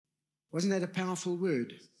Wasn't that a powerful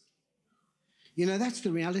word? You know, that's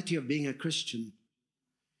the reality of being a Christian,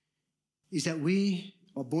 is that we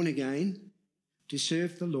are born again to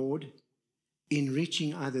serve the Lord in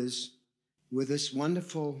reaching others with this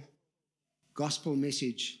wonderful gospel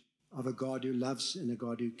message of a God who loves and a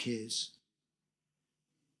God who cares.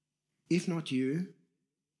 If not you,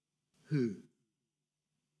 who?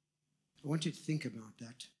 I want you to think about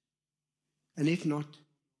that. And if not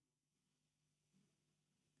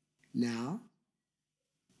now,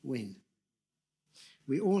 when?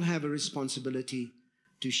 We all have a responsibility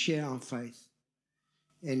to share our faith,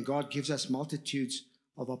 and God gives us multitudes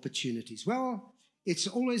of opportunities. Well, it's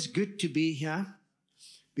always good to be here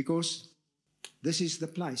because this is the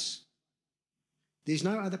place. There's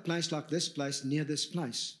no other place like this place near this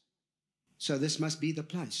place. So this must be the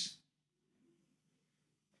place.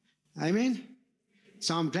 Amen?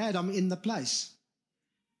 So I'm glad I'm in the place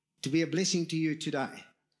to be a blessing to you today.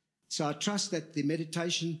 So I trust that the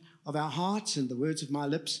meditation of our hearts and the words of my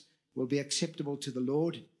lips will be acceptable to the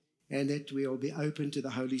Lord, and that we will be open to the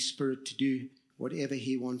Holy Spirit to do whatever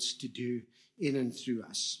He wants to do in and through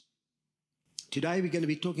us. Today we're going to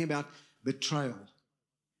be talking about betrayal.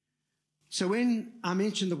 So when I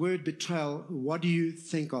mention the word betrayal, what do you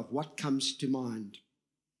think of? What comes to mind?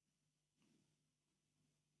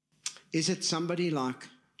 Is it somebody like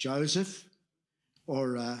Joseph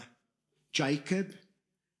or Jacob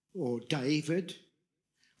or David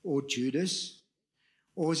or Judas?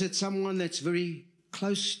 Or is it someone that's very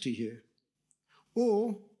close to you?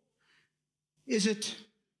 Or is it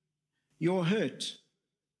your hurt,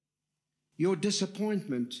 your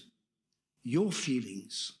disappointment, your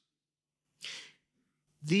feelings?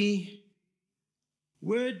 The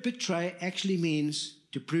word betray actually means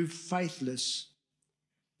to prove faithless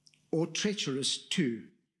or treacherous to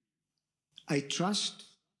a trust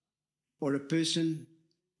or a person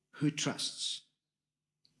who trusts.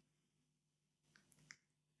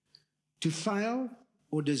 To fail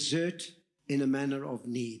or desert in a manner of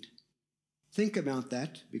need. Think about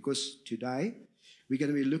that, because today we're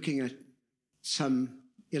going to be looking at some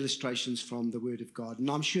illustrations from the Word of God. And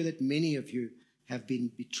I'm sure that many of you have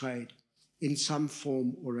been betrayed in some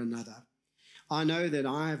form or another. I know that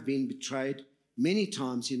I have been betrayed many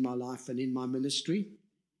times in my life and in my ministry.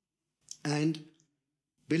 And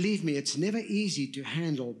believe me, it's never easy to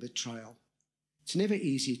handle betrayal. It's never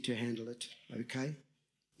easy to handle it, okay?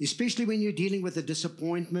 Especially when you're dealing with the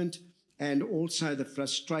disappointment and also the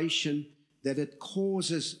frustration that it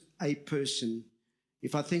causes a person.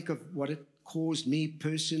 If I think of what it caused me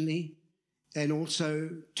personally, and also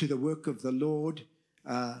to the work of the Lord,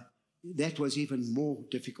 that was even more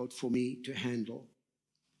difficult for me to handle.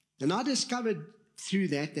 And I discovered through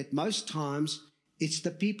that most times it's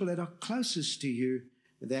the people that are closest to you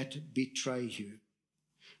that betray you.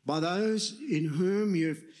 By those in whom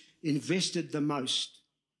you've invested the most,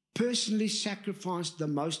 personally sacrificed the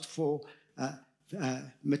most for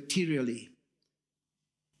materially,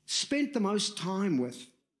 spent the most time with,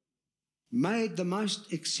 made the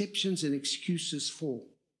most exceptions and excuses for,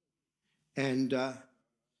 and,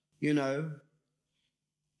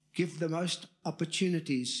 give the most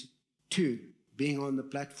opportunities to being on the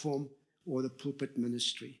platform or the pulpit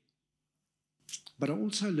ministry. But I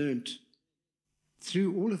also learned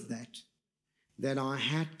through all of that I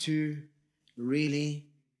had to really,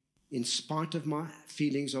 in spite of my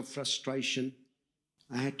feelings of frustration,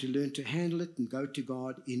 I had to learn to handle it and go to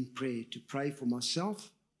God in prayer, to pray for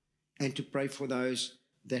myself and to pray for those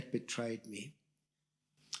that betrayed me.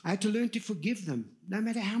 I had to learn to forgive them, no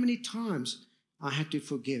matter how many times I had to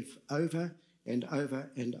forgive, over and over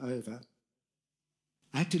and over.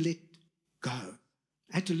 I had to let go.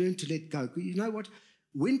 I had to learn to let go. You know what?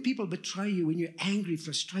 When people betray you, when you're angry,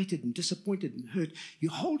 frustrated and disappointed and hurt, you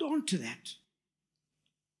hold on to that.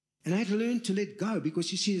 And I had to learn to let go,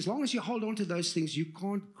 because you see, as long as you hold on to those things, you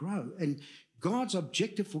can't grow. And God's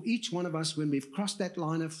objective for each one of us, when we've crossed that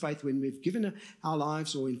line of faith, when we've given our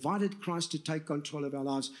lives or invited Christ to take control of our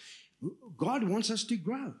lives, God wants us to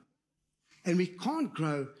grow. And we can't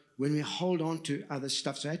grow when we hold on to other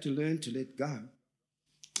stuff. So I had to learn to let go.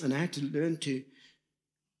 And I had to learn to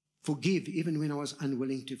forgive, even when I was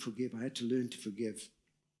unwilling to forgive. I had to learn to forgive,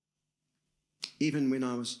 even when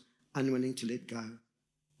I was unwilling to let go.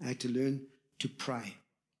 I had to learn to pray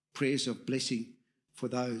prayers of blessing for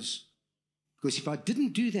those. Because if I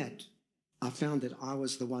didn't do that, I found that I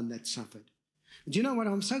was the one that suffered. Do you know what?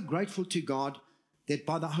 I'm so grateful to God that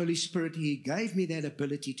by the Holy Spirit, He gave me that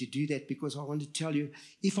ability to do that, because I want to tell you,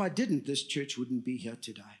 if I didn't, this church wouldn't be here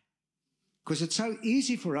today. Because it's so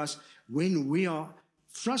easy for us when we are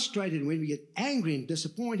frustrated, when we get angry and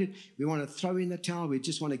disappointed, we want to throw in the towel. We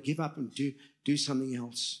just want to give up and do something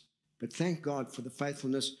else. But thank God for the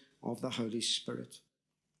faithfulness of the Holy Spirit.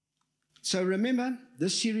 So remember,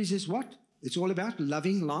 this series is what? It's all about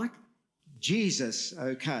loving like Jesus,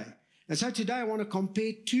 okay. And so today I want to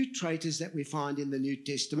compare two traitors that we find in the New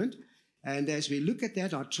Testament. And as we look at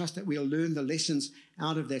that, I trust that we'll learn the lessons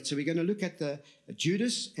out of that. So we're going to look at the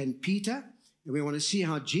Judas and Peter, and we want to see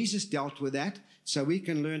how Jesus dealt with that so we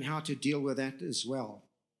can learn how to deal with that as well.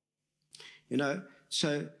 You know,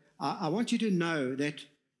 so I want you to know that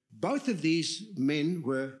both of these men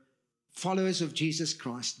were followers of Jesus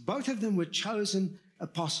Christ. Both of them were chosen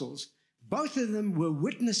apostles. Both of them were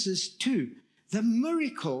witnesses to the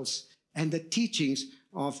miracles and the teachings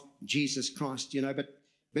of Jesus Christ. You know, but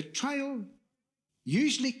betrayal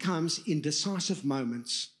usually comes in decisive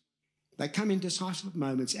moments. They come in decisive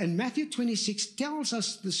moments. And Matthew 26 tells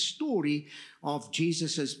us the story of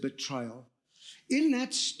Jesus' betrayal. In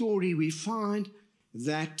that story, we find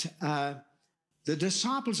that the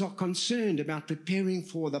disciples are concerned about preparing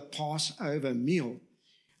for the Passover meal.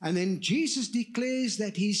 And then Jesus declares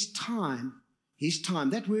that his time,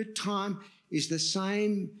 that word time is the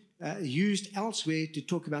same used elsewhere to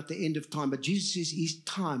talk about the end of time. But Jesus says his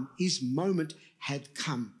time, his moment had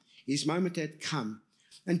come. His moment had come.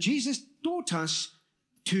 And Jesus taught us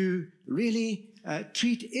to really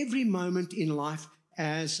treat every moment in life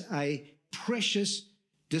as a precious,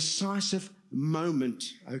 decisive moment,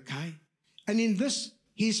 okay? And in this,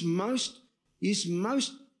 his most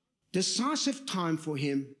decisive time for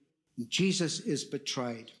him, Jesus is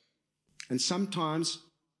betrayed. And sometimes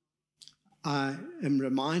I am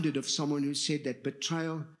reminded of someone who said that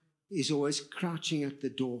betrayal is always crouching at the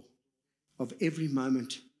door of every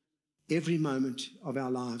moment of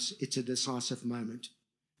our lives. It's a decisive moment.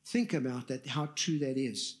 Think about that, how true that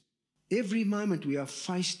is. Every moment we are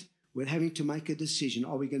faced with having to make a decision.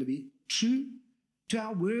 Are we going to be true to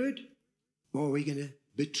our word, or are we going to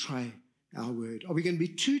betray our word? Are we going to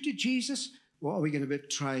be true to Jesus, or are we going to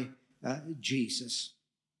betray Jesus?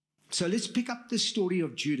 So let's pick up the story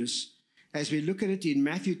of Judas. As we look at it in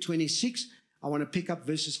Matthew 26, I want to pick up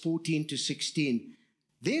verses 14 to 16.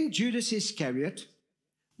 Then Judas Iscariot,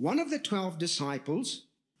 one of the 12 disciples,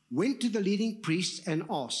 went to the leading priests and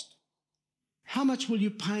asked, "How much will you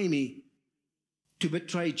pay me to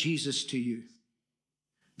betray Jesus to you?"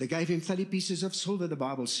 They gave him 30 pieces of silver, the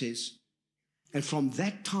Bible says. And from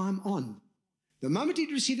that time on, the moment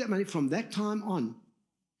he'd received that money, from that time on,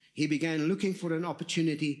 he began looking for an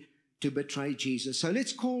opportunity to betray Jesus. So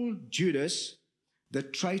let's call Judas the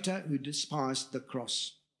traitor who despised the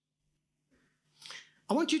cross.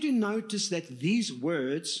 I want you to notice that these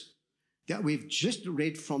words that we've just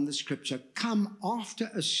read from the scripture come after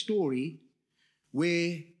a story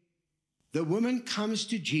where the woman comes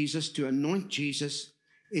to Jesus to anoint Jesus.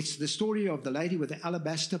 It's the story of the lady with the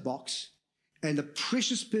alabaster box and the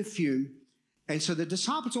precious perfume. And so the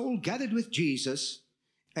disciples are all gathered with Jesus,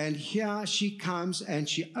 and here she comes and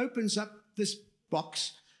she opens up this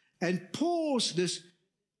box and pours this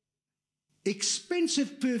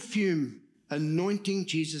expensive perfume, anointing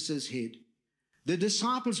Jesus' head. The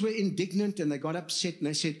disciples were indignant and they got upset and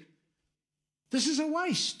they said, "This is a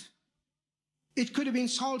waste. It could have been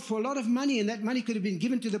sold for a lot of money, and that money could have been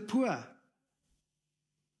given to the poor."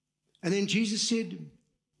 And then Jesus said,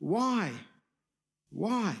 Why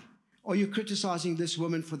are you criticizing this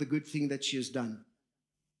woman for the good thing that she has done?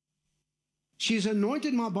 She has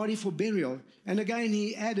anointed my body for burial. And again,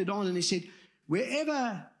 he added on and he said,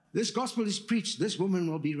 wherever this gospel is preached, this woman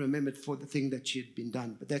will be remembered for the thing that she had been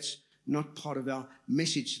done. But that's not part of our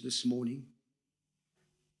message this morning.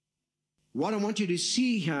 What I want you to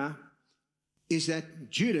see here is that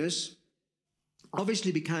Judas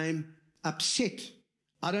obviously became upset.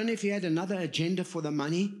 I don't know if he had another agenda for the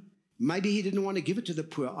money. Maybe he didn't want to give it to the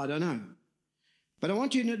poor. I don't know. But I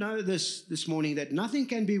want you to know this morning, that nothing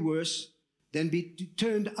can be worse than be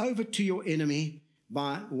turned over to your enemy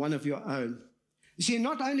by one of your own. You see,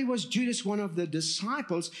 not only was Judas one of the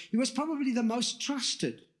disciples, he was probably the most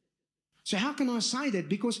trusted. So how can I say that?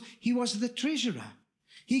 Because he was the treasurer.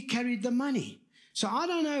 He carried the money. So I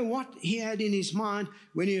don't know what he had in his mind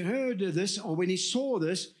when he heard this or when he saw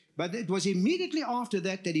this, but it was immediately after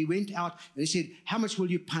that he went out and he said, "How much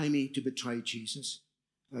will you pay me to betray Jesus?"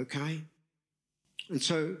 Okay? And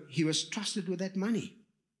so he was trusted with that money.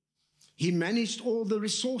 He managed all the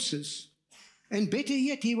resources. And better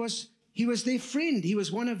yet, he was their friend. He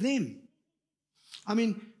was one of them. I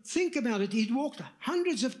mean, think about it. He'd walked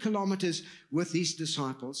hundreds of kilometers with these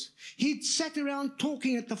disciples. He'd sat around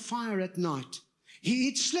talking at the fire at night.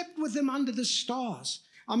 He'd slept with them under the stars.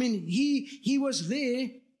 I mean, he was there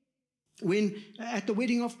when at the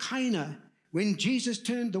wedding of Cana, when Jesus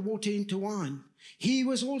turned the water into wine. He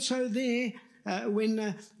was also there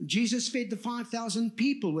when Jesus fed the 5,000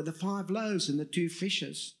 people with the 5 loaves and the 2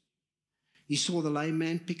 fishes. He saw the lame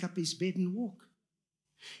man pick up his bed and walk.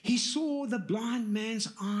 He saw the blind man's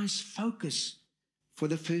eyes focus for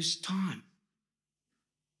the first time.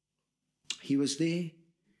 He was there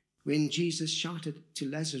when Jesus shouted to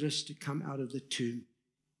Lazarus to come out of the tomb.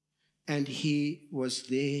 And he was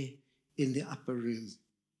there in the upper room.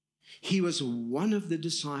 He was one of the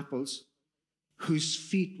disciples whose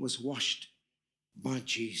feet was washed by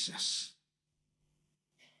Jesus.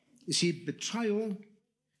 You see, betrayal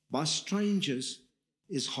by strangers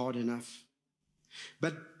is hard enough.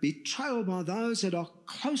 But betrayal by those that are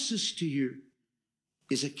closest to you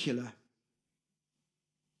is a killer.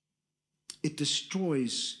 It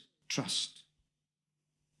destroys trust.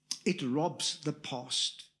 It robs the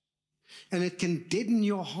past. And it can deaden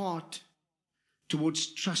your heart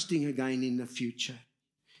towards trusting again in the future.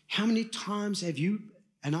 How many times have you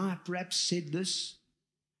and I perhaps said this?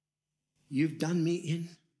 You've done me in.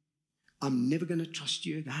 I'm never going to trust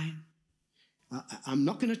you again. I'm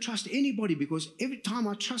not going to trust anybody because every time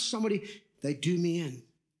I trust somebody, they do me in.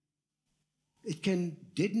 It can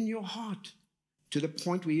deaden your heart to the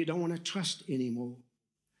point where you don't want to trust anymore.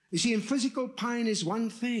 You see, in physical pain is one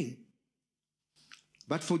thing.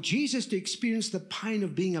 But for Jesus to experience the pain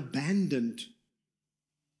of being abandoned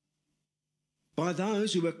by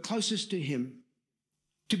those who were closest to him,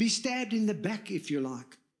 to be stabbed in the back, if you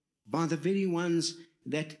like, by the very ones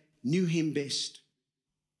that knew him best.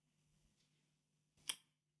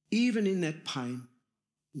 Even in that pain,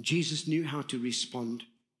 Jesus knew how to respond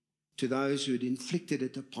to those who had inflicted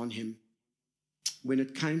it upon him. When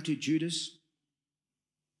it came to Judas,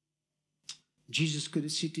 Jesus could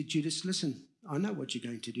have said to Judas, listen, I know what you're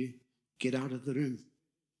going to do. Get out of the room.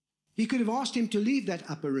 He could have asked him to leave that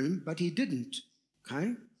upper room, but he didn't.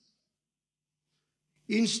 Okay?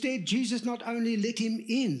 Instead, Jesus not only let him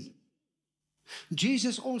in,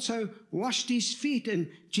 Jesus also washed his feet, and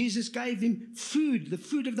Jesus gave him food, the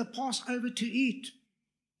food of the Passover to eat.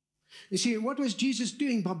 You see, what was Jesus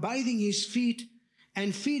doing? By bathing his feet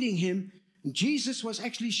and feeding him, Jesus was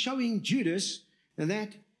actually showing Judas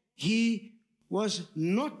that he was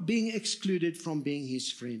not being excluded from being his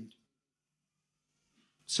friend.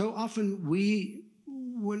 So often we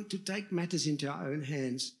want to take matters into our own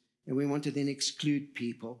hands and we want to then exclude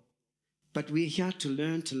people. But we're here to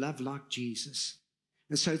learn to love like Jesus.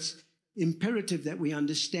 And so it's imperative that we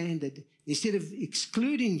understand that instead of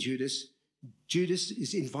excluding Judas, Judas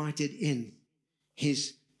is invited in.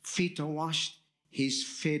 His feet are washed. He's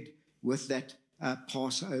fed with that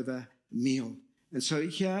Passover meal. And so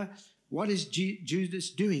here, what is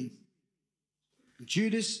Judas doing?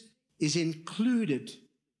 Judas is included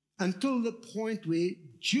until the point where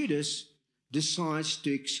Judas decides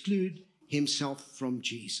to exclude himself from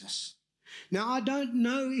Jesus. Now, I don't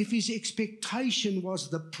know if his expectation was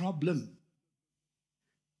the problem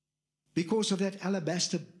because of that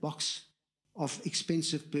alabaster box of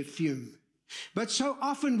expensive perfume. But so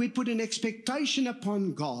often we put an expectation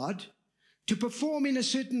upon God to perform in a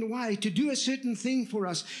certain way, to do a certain thing for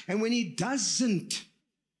us. And when he doesn't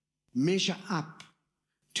measure up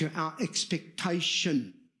to our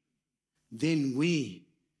expectation, then we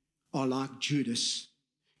are like Judas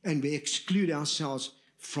and we exclude ourselves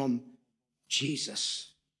from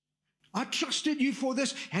Jesus. I trusted you for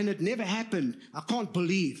this and it never happened. I can't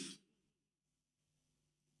believe.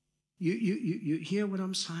 You hear what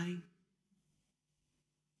I'm saying?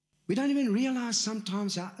 We don't even realize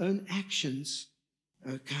sometimes our own actions,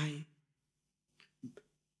 okay?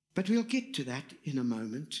 But we'll get to that in a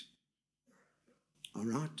moment, all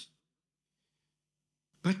right?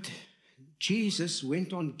 But Jesus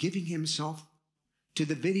went on giving himself to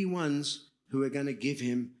the very ones who were going to give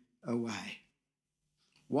him away.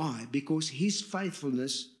 Why? Because his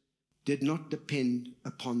faithfulness did not depend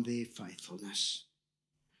upon their faithfulness.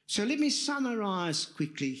 So let me summarize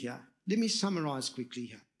quickly here.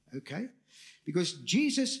 Okay? Because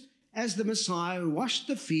Jesus, as the Messiah, washed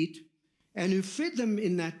the feet and who fed them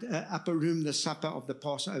in that upper room, the supper of the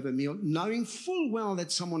Passover meal, knowing full well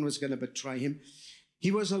that someone was going to betray him.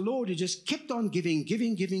 He was a Lord who just kept on giving,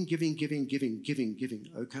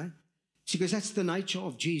 okay? See, because that's the nature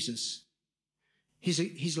of Jesus.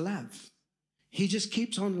 His love. He just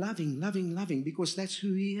keeps on loving, because that's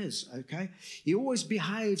who he is, okay? He always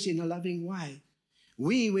behaves in a loving way.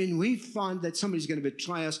 When we find that somebody's going to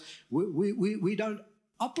betray us, we don't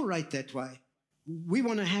operate that way. We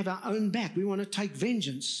want to have our own back. We want to take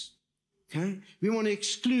vengeance. Okay? We want to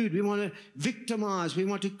exclude, we want to victimize, we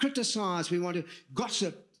want to criticize, we want to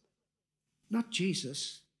gossip. Not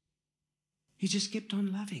Jesus. He just kept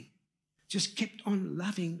on loving. Just kept on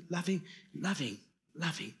loving.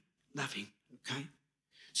 Okay?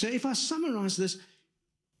 So if I summarize this,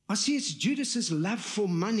 I see it's Judas's love for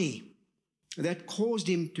money that caused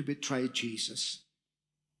him to betray Jesus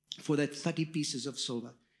for that 30 pieces of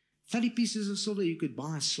silver. 30 pieces of silver, you could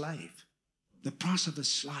buy a slave. The price of a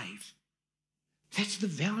slave. That's the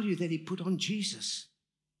value that he put on Jesus.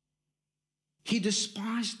 He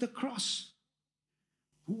despised the cross.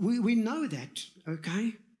 We know that,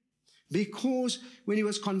 okay? Because when he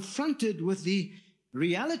was confronted with the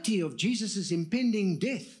reality of Jesus' impending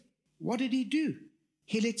death, what did he do?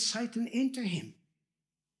 He let Satan enter him.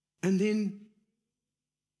 And then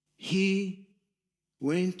he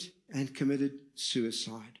went and committed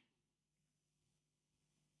suicide.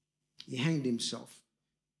 He hanged himself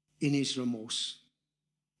in his remorse.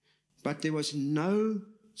 But there was no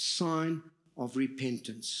sign of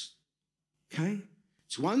repentance. Okay?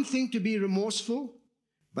 It's one thing to be remorseful,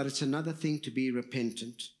 but it's another thing to be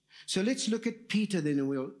repentant. So let's look at Peter then, and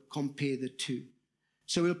we'll compare the two.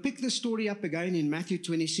 So we'll pick the story up again in Matthew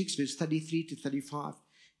 26, verse 33 to 35.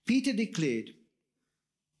 Peter declared,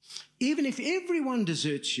 "Even if everyone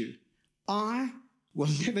deserts you, I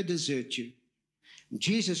will never desert you."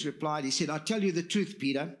 Jesus replied, he said, "I tell you the truth,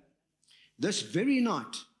 Peter. This very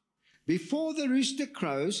night, before the rooster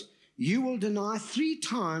crows, you will deny 3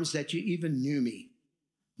 times that you even knew me."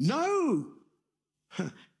 "No,"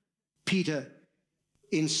 Peter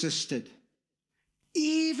insisted.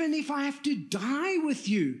 "Even if I have to die with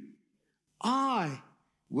you, I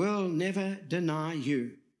will never deny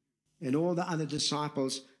you." And all the other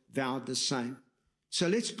disciples vowed the same. So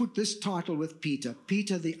let's put this title with Peter.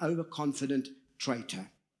 Peter, the overconfident traitor.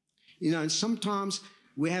 You know, and sometimes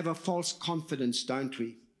we have a false confidence, don't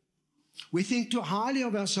we? We think too highly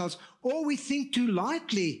of ourselves, or we think too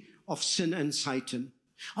lightly of sin and Satan.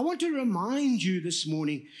 I want to remind you this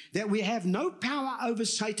morning that we have no power over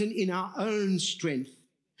Satan in our own strength.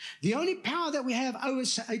 The only power that we have over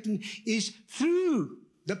Satan is through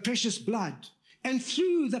the precious blood and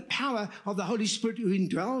through the power of the Holy Spirit who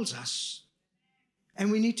indwells us.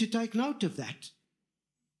 And we need to take note of that.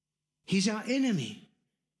 He's our enemy.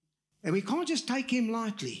 And we can't just take him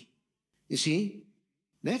lightly. You see,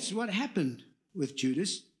 that's what happened with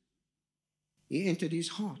Judas. He entered his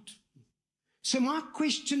heart. So my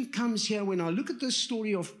question comes here when I look at the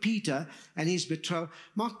story of Peter and his betrayal.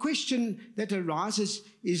 My question that arises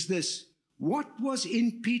is this: what was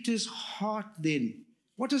in Peter's heart then?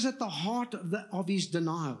 What is at the heart of his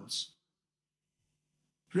denials?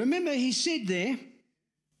 Remember, he said there,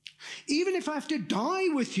 "Even if I have to die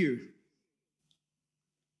with you,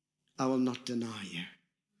 I will not deny you."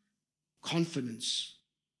 Confidence,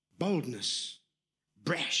 boldness,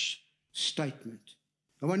 brash statement.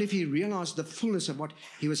 I wonder if he realized the fullness of what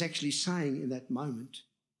he was actually saying in that moment.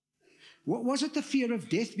 What was it? The fear of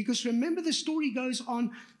death? Because remember, the story goes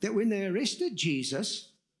on that when they arrested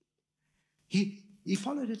Jesus, he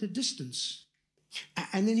followed at a distance.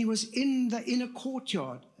 And then he was in the inner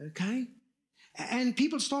courtyard, okay? And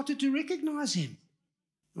people started to recognize him,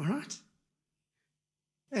 all right?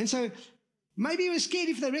 And so maybe he was scared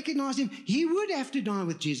if they recognized him, he would have to die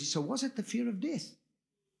with Jesus. So was it the fear of death?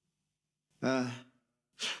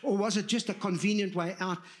 Or was it just a convenient way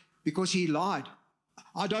out because he lied?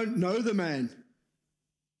 "I don't know the man."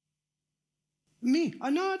 Me,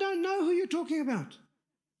 I don't know who you're talking about.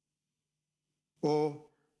 Or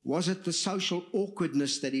was it the social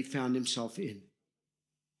awkwardness that he found himself in?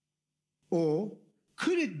 Or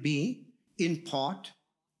could it be, in part,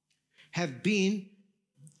 have been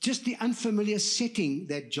just the unfamiliar setting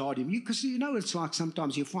that jarred him? Because you know, it's like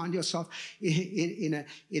sometimes you find yourself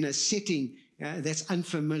in a setting that's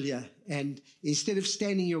unfamiliar, and instead of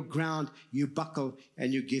standing your ground, you buckle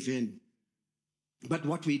and you give in. But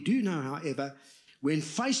what we do know, however, when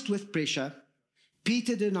faced with pressure,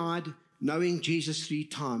 Peter denied knowing Jesus 3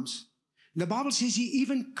 times. The Bible says he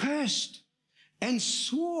even cursed and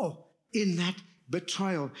swore in that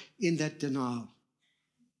betrayal, in that denial.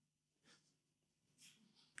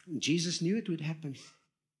 Jesus knew it would happen.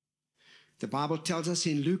 The Bible tells us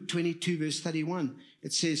in Luke 22, verse 31,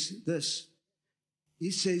 it says this.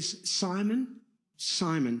 It says, "Simon,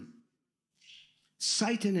 Simon,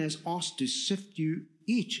 Satan has asked to sift you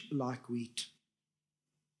each like wheat."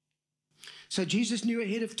 So Jesus knew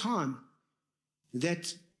ahead of time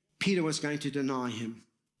that Peter was going to deny him.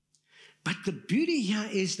 But the beauty here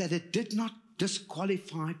is that it did not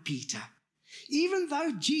disqualify Peter. Even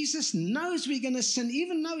though Jesus knows we're going to sin,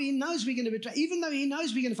 even though he knows we're going to betray, even though he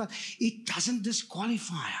knows we're going to fail, it doesn't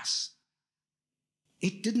disqualify us.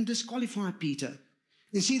 It didn't disqualify Peter.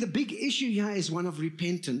 You see, the big issue here is one of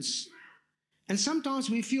repentance. And sometimes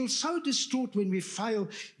we feel so distraught when we fail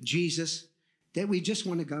Jesus that we just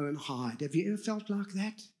want to go and hide. Have you ever felt like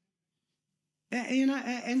that?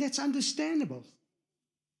 And that's understandable.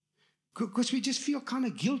 Because we just feel kind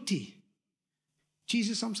of guilty.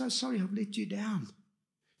 Jesus, I'm so sorry I've let you down.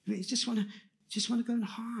 We just want to go and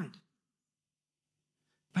hide.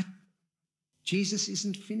 But Jesus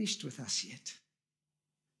isn't finished with us yet.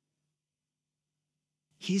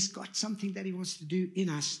 He's got something that he wants to do in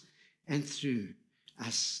us and through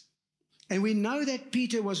us. And we know that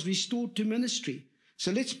Peter was restored to ministry.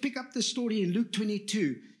 So let's pick up the story in Luke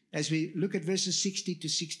 22 as we look at verses 60 to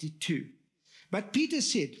 62. But Peter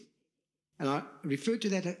said, and I referred to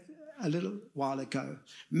that a little while ago,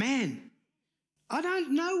 man, I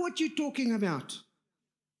don't know what you're talking about.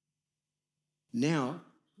 Now,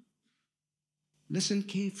 listen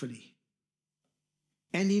carefully.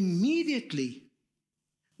 And immediately,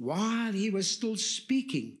 while he was still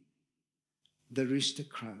speaking, the rooster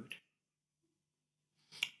crowed.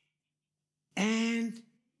 And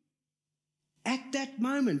at that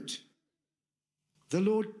moment, the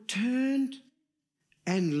Lord turned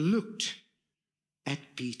and looked at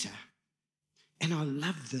Peter. And I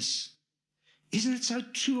love this. Isn't it so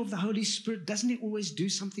true of the Holy Spirit? Doesn't he always do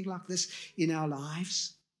something like this in our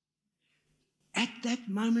lives? At that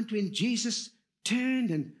moment when Jesus turned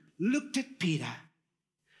and looked at Peter,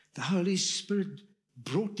 the Holy Spirit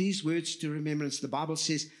brought these words to remembrance. The Bible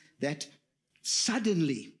says that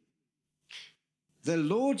suddenly the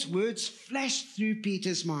Lord's words flashed through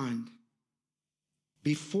Peter's mind.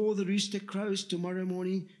 Before the rooster crows tomorrow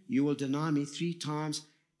morning, you will deny me 3 times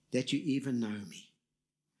that you even know me.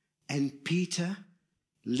 And Peter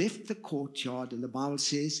left the courtyard, and the Bible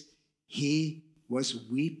says he was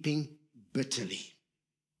weeping bitterly.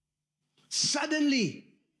 Suddenly,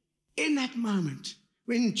 in that moment,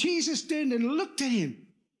 when Jesus turned and looked at him,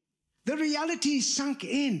 the reality sunk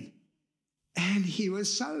in, and he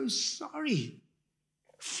was so sorry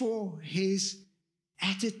for his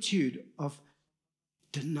attitude of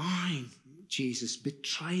denying Jesus,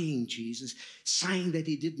 betraying Jesus, saying that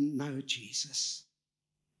he didn't know Jesus.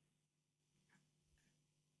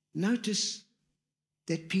 Notice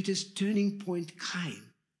that Peter's turning point came.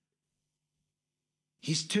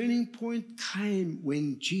 His turning point came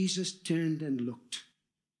when Jesus turned and looked.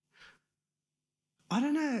 I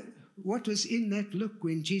don't know what was in that look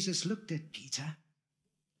when Jesus looked at Peter,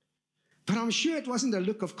 but I'm sure it wasn't a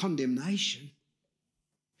look of condemnation.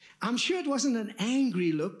 I'm sure it wasn't an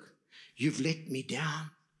angry look. You've let me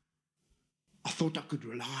down. I thought I could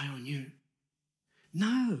rely on you.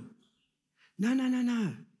 No.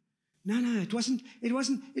 It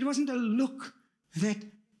wasn't a look that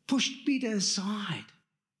pushed Peter aside.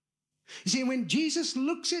 You see, when Jesus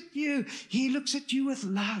looks at you, he looks at you with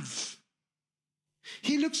love.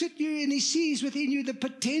 He looks at you and he sees within you the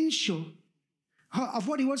potential of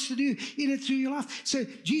what he wants to do in and through your life. So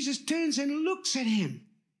Jesus turns and looks at him.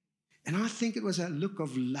 And I think it was a look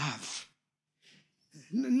of love.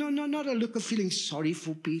 No, not a look of feeling sorry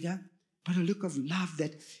for Peter, but a look of love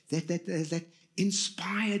that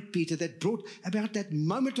inspired Peter, that brought about that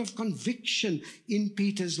moment of conviction in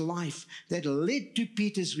Peter's life that led to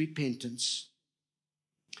Peter's repentance.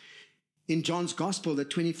 In John's Gospel, the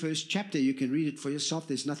 21st chapter, you can read it for yourself.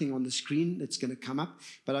 There's nothing on the screen that's going to come up.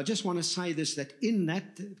 But I just want to say this, that in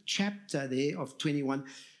that chapter there of 21,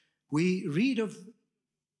 we read of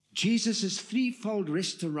Jesus' threefold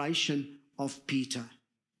restoration of Peter.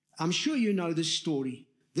 I'm sure you know this story.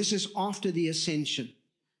 This is after the ascension.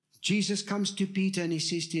 Jesus comes to Peter and he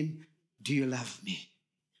says to him, do you love me?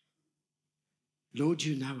 Lord,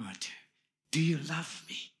 you know I do. Do you love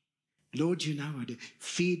me? Lord, you know I do.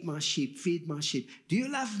 Feed my sheep, feed my sheep. Do you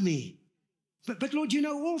love me? But Lord, you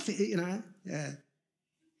know all things,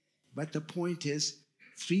 But the point is,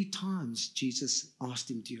 3 times Jesus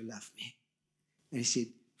asked him, do you love me? And he said,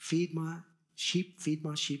 feed my sheep, feed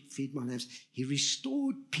my sheep, feed my lambs. He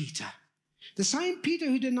restored Peter. The same Peter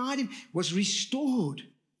who denied him was restored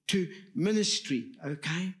to ministry,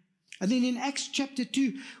 okay? And then in Acts chapter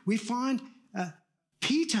 2, we find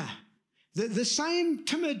Peter, the same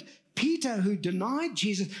timid Peter who denied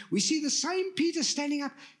Jesus. We see the same Peter standing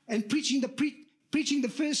up and preaching the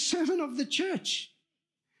first sermon of the church.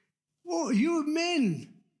 Oh, you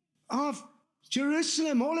men of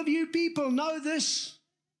Jerusalem, all of you people know this,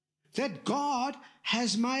 that God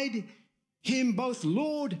has made him both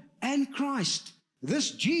Lord and Christ,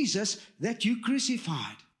 this Jesus that you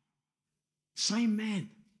crucified. same man,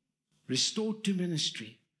 restored to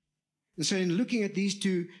ministry. And so in looking at these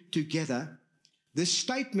two together, the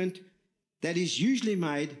statement that is usually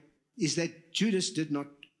made is that Judas did not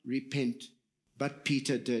repent, but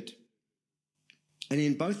Peter did. And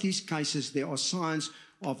in both these cases, there are signs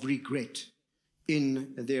of regret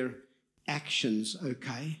in their actions,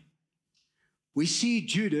 okay? We see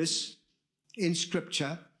Judas in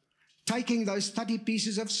Scripture taking those 30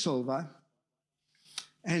 pieces of silver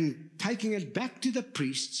and taking it back to the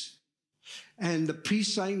priests, and the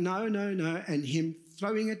priests saying, no, no, no, and him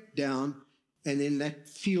throwing it down, and then that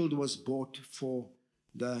field was bought for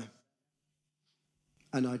the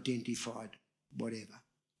unidentified, whatever,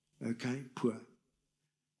 okay, poor.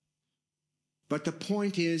 But the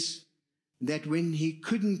point is that when he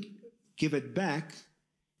couldn't give it back,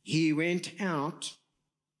 he went out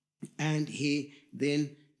and he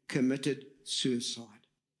then committed suicide.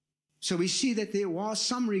 So we see that there was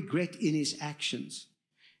some regret in his actions.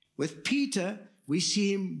 With Peter, we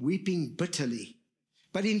see him weeping bitterly.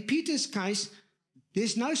 But in Peter's case,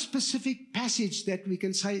 there's no specific passage that we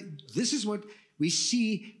can say, this is what we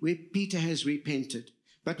see where Peter has repented.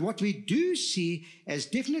 But what we do see as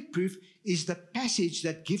definite proof is the passage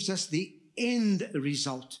that gives us the end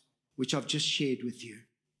result, which I've just shared with you.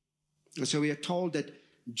 And so we are told that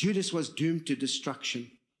Judas was doomed to destruction.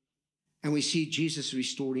 And we see Jesus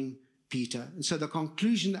restoring Peter. And so the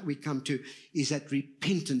conclusion that we come to is that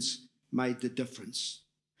repentance made the difference.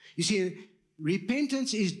 You see,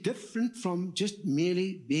 repentance is different from just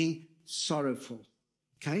merely being sorrowful,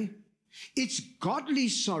 okay? It's godly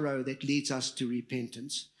sorrow that leads us to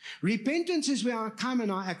repentance. Repentance is where I come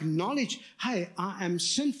and I acknowledge, hey, I am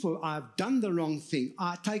sinful, I've done the wrong thing.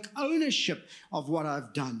 I take ownership of what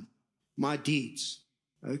I've done, my deeds,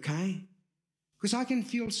 okay? Because I can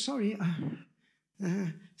feel sorry.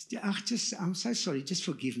 I'm so sorry, just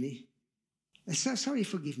forgive me. I'm so sorry,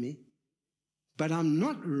 forgive me. But I'm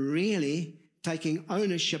not really taking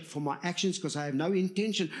ownership for my actions because I have no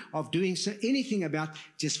intention of doing anything about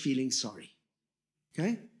just feeling sorry.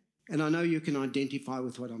 Okay? And I know you can identify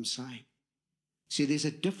with what I'm saying. See, there's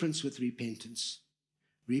a difference with repentance.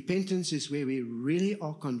 Repentance is where we really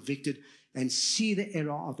are convicted and see the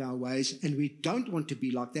error of our ways, and we don't want to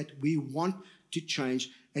be like that. We want to change,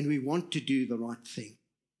 and we want to do the right thing.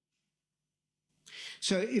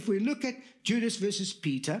 So if we look at Judas versus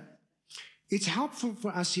Peter, it's helpful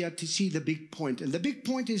for us here to see the big point. And the big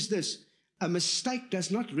point is this: a mistake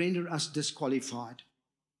does not render us disqualified.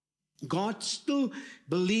 God still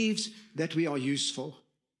believes that we are useful.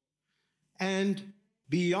 And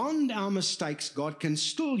beyond our mistakes, God can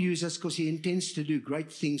still use us because he intends to do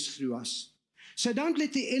great things through us. So don't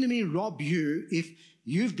let the enemy rob you if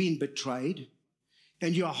you've been betrayed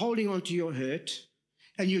and you are holding on to your hurt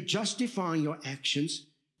and you're justifying your actions.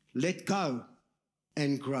 Let go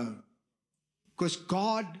and grow. Because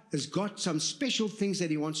God has got some special things that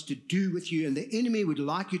he wants to do with you, and the enemy would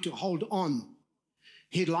like you to hold on.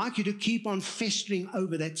 He'd like you to keep on festering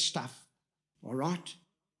over that stuff. All right?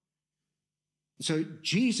 So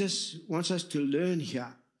Jesus wants us to learn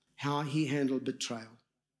here how he handled betrayal.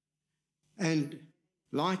 And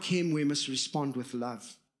like him, we must respond with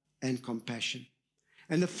love and compassion.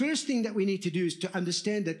 And the first thing that we need to do is to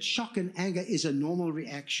understand that shock and anger is a normal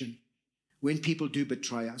reaction when people do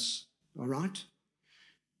betray us. All right?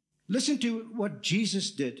 Listen to what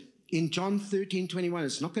Jesus did in John 13:21.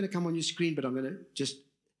 It's not going to come on your screen, but I'm going to just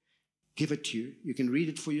give it to you. You can read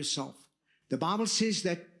it for yourself. The Bible says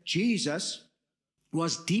that Jesus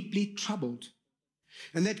was deeply troubled.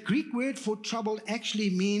 And that Greek word for troubled actually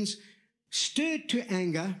means stirred to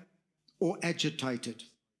anger or agitated.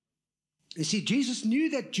 You see, Jesus knew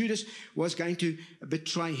that Judas was going to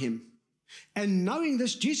betray him. And knowing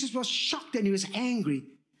this, Jesus was shocked and he was angry.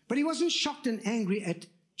 But he wasn't shocked and angry at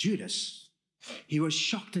Judas. He was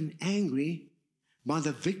shocked and angry by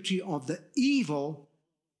the victory of the evil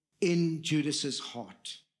in Judas's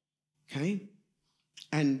heart. Okay?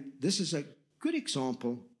 And this is a good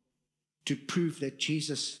example to prove that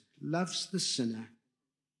Jesus loves the sinner,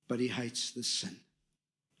 but he hates the sin.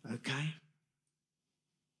 Okay?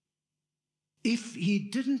 If he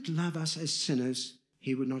didn't love us as sinners,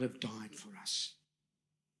 he would not have died for us.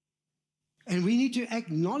 And we need to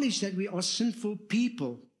acknowledge that we are sinful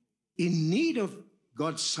people in need of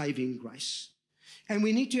God's saving grace. And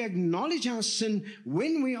we need to acknowledge our sin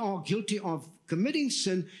when we are guilty of committing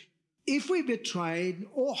sin, if we betrayed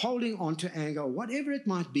or holding on to anger or whatever it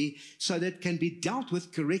might be, so that it can be dealt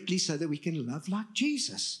with correctly so that we can love like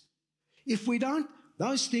Jesus. If we don't,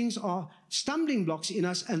 those things are stumbling blocks in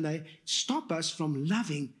us and they stop us from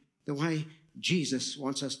loving the way Jesus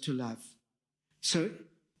wants us to love. So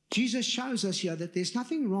Jesus shows us here that there's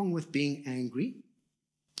nothing wrong with being angry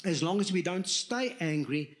as long as we don't stay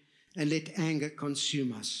angry and let anger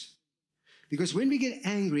consume us. Because when we get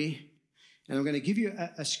angry, and I'm going to give you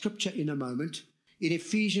a scripture in a moment, in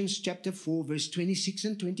Ephesians chapter 4, verse 26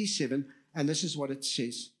 and 27, and this is what it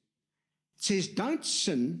says. It says, don't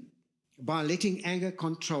sin by letting anger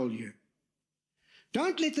control you.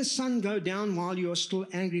 Don't let the sun go down while you are still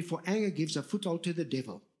angry, for anger gives a foothold to the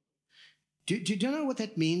devil. Do you know what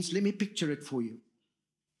that means? Let me picture it for you.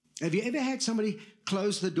 Have you ever had somebody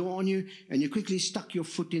close the door on you and you quickly stuck your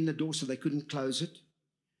foot in the door so they couldn't close it?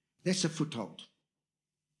 That's a foothold.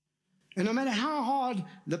 And no matter how hard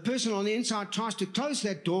the person on the inside tries to close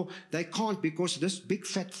that door, they can't because this big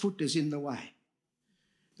fat foot is in the way.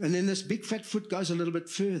 And then this big fat foot goes a little bit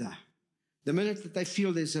further. The minute that they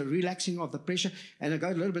feel there's a relaxing of the pressure, and it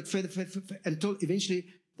goes a little bit further until eventually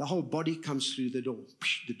the whole body comes through the door.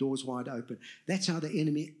 The door's wide open. That's how the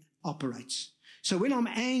enemy operates. So when I'm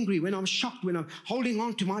angry, when I'm shocked, when I'm holding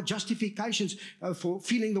on to my justifications for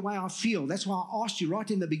feeling the way I feel, that's why I asked you right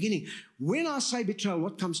in the beginning, when I say betrayal,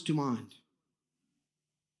 what comes to mind?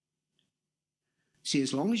 See,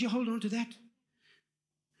 as long as you hold on to that,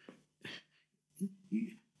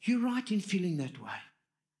 you're right in feeling that way.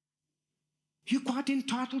 You're quite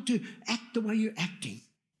entitled to act the way you're acting.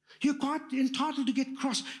 You're quite entitled to get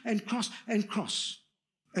cross and cross and cross.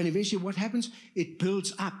 And eventually what happens? It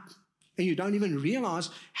builds up. And you don't even realize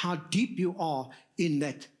how deep you are in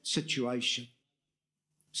that situation.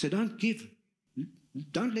 So don't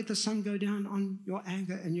let the sun go down on your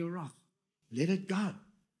anger and your wrath. Let it go.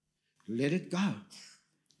 Let it go.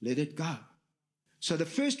 Let it go. So the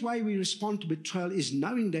first way we respond to betrayal is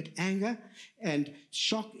knowing that anger and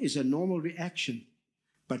shock is a normal reaction.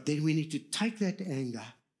 But then we need to take that anger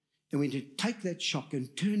and we need to take that shock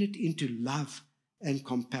and turn it into love and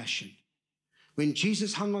compassion. When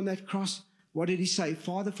Jesus hung on that cross, what did he say?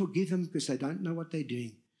 Father, forgive them because they don't know what they're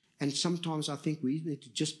doing. And sometimes I think we need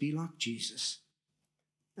to just be like Jesus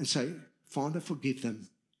and say, Father, forgive them.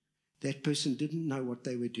 That person didn't know what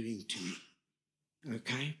they were doing to me.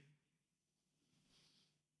 Okay?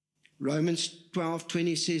 Romans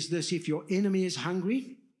 12:20 says this, if your enemy is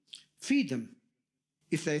hungry, feed them.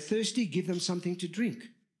 If they're thirsty, give them something to drink.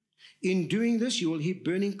 In doing this, you will heap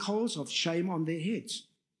burning coals of shame on their heads.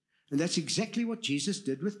 And that's exactly what Jesus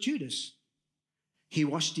did with Judas. He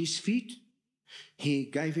washed his feet. He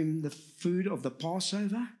gave him the food of the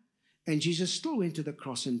Passover. And Jesus still went to the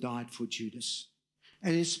cross and died for Judas.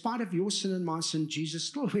 And in spite of your sin and my sin, Jesus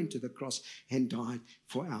still went to the cross and died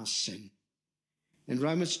for our sin. And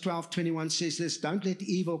Romans 12:21 says this, don't let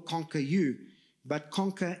evil conquer you, but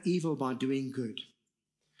conquer evil by doing good.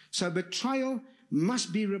 So betrayal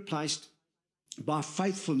must be replaced by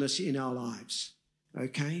faithfulness in our lives.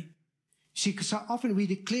 Okay? See, because so often we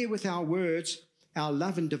declare with our words our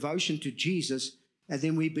love and devotion to Jesus, and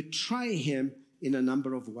then we betray him in a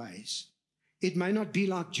number of ways. It may not be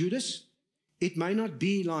like Judas. It may not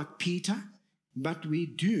be like Peter, but we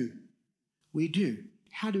do. We do.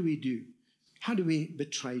 How do we do? How do we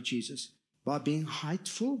betray Jesus? By being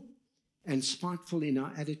hateful and spiteful in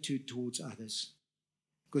our attitude towards others.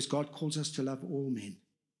 Because God calls us to love all men.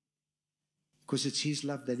 Because it's his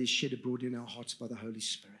love that is shed abroad in our hearts by the Holy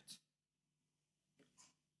Spirit.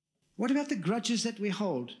 What about the grudges that we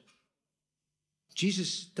hold?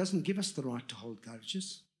 Jesus doesn't give us the right to hold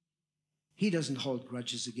grudges. He doesn't hold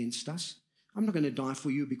grudges against us. I'm not going to die for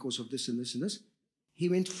you because of this and this and this. He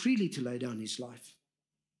went freely to lay down his life.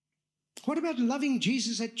 What about loving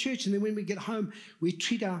Jesus at church and then when we get home, we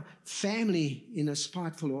treat our family in a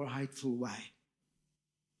spiteful or hateful way?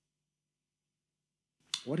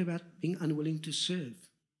 What about being unwilling to serve?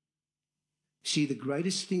 See, the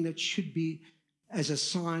greatest thing that should be as a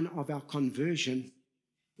sign of our conversion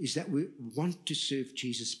is that we want to serve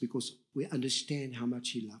Jesus because we understand how much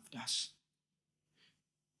he loved us.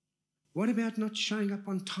 What about not showing up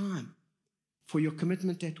on time for your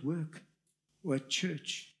commitment at work or at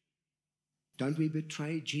church? Don't we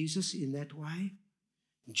betray Jesus in that way?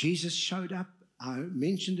 Jesus showed up. I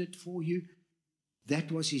mentioned it for you.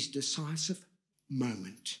 That was his decisive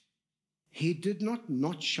moment. He did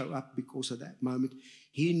not show up because of that moment.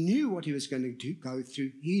 He knew what he was going to go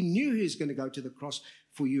through. He knew he was going to go to the cross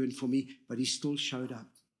for you and for me, but he still showed up.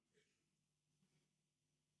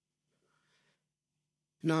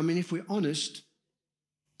 Now, I mean, if we're honest,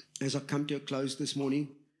 as I come to a close this morning,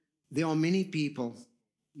 there are many people,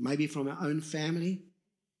 maybe from our own family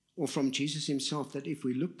or from Jesus himself, that if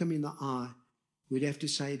we look them in the eye, we'd have to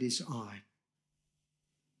say, it is I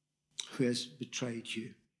who has betrayed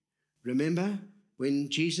you. Remember when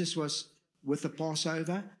Jesus was with the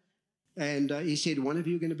Passover And he said, one of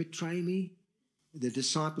you are going to betray me. The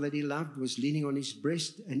disciple that he loved was leaning on his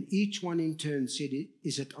breast, and each one in turn said,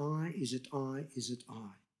 is it I? Is it I? Is it I?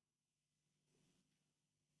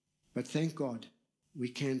 But thank God we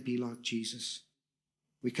can be like Jesus.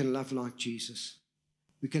 We can love like Jesus.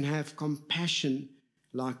 We can have compassion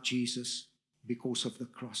like Jesus because of the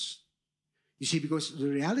cross. You see, because the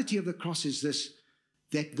reality of the cross is this,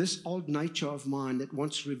 that this old nature of mine that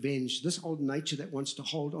wants revenge, this old nature that wants to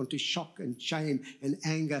hold on to shock and shame and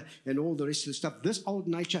anger and all the rest of the stuff, this old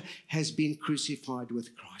nature has been crucified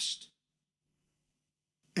with Christ.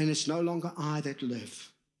 And it's no longer I that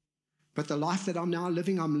live, but the life that I'm now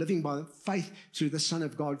living, I'm living by faith through the Son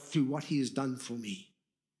of God, through what he has done for me.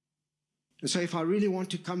 And so if I really want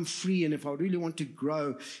to come free and if I really want to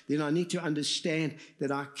grow, then I need to understand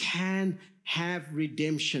that I can have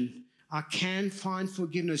redemption. I can find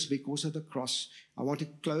forgiveness because of the cross. I want to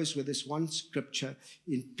close with this one scripture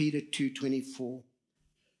in Peter 2:24.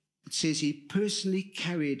 It says he personally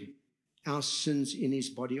carried our sins in his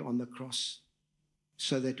body on the cross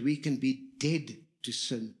so that we can be dead to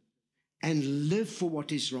sin and live for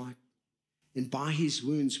what is right. And by his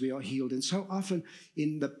wounds we are healed. And so often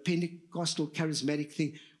in the Pentecostal charismatic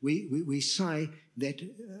thing, we say that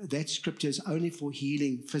that scripture is only for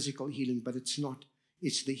healing, physical healing, but it's not.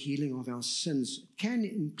 It's the healing of our sins. It can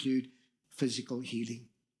include physical healing,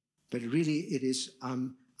 but really it is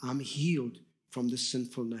I'm healed from the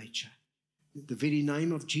sinful nature. The very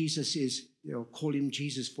name of Jesus is, call him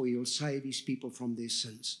Jesus, for he will save his people from their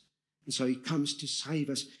sins. And so he comes to save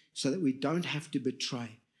us so that we don't have to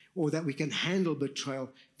betray, or that we can handle betrayal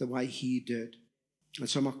the way he did. And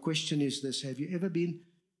so my question is this: have you ever been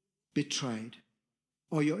betrayed?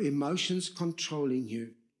 Are your emotions controlling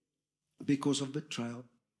you because of betrayal?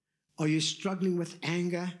 Are you struggling with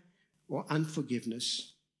anger or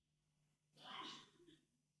unforgiveness?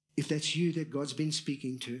 If that's you that God's been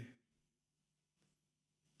speaking to,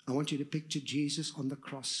 I want you to picture Jesus on the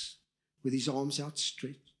cross with his arms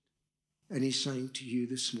outstretched, and he's saying to you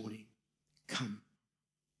this morning, come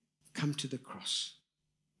to the cross.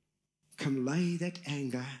 Come lay that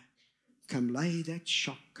anger, come lay that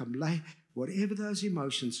shock, come lay whatever those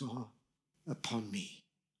emotions are upon me,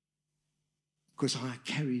 because I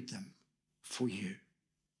carried them for you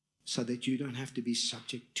so that you don't have to be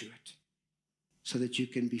subject to it, so that you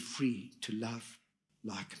can be free to love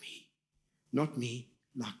like me. Not me,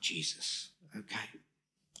 like Jesus. Okay.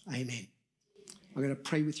 Amen. I'm going to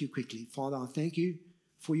pray with you quickly. Father, I thank you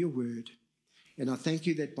for your word. And I thank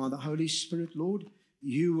you that by the Holy Spirit, Lord,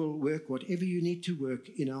 you will work whatever you need to work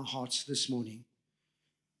in our hearts this morning.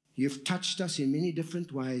 You've touched us in many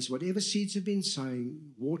different ways. Whatever seeds have been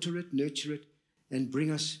sown, water it, nurture it, and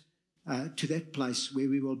bring us to that place where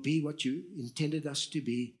we will be what you intended us to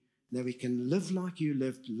be, that we can live like you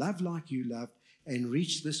lived, love like you loved, and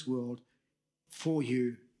reach this world for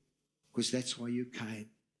you, because that's why you came.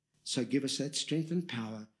 So give us that strength and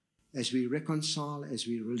power as we reconcile, as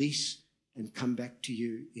we release, and come back to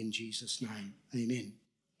you in Jesus' name. Amen.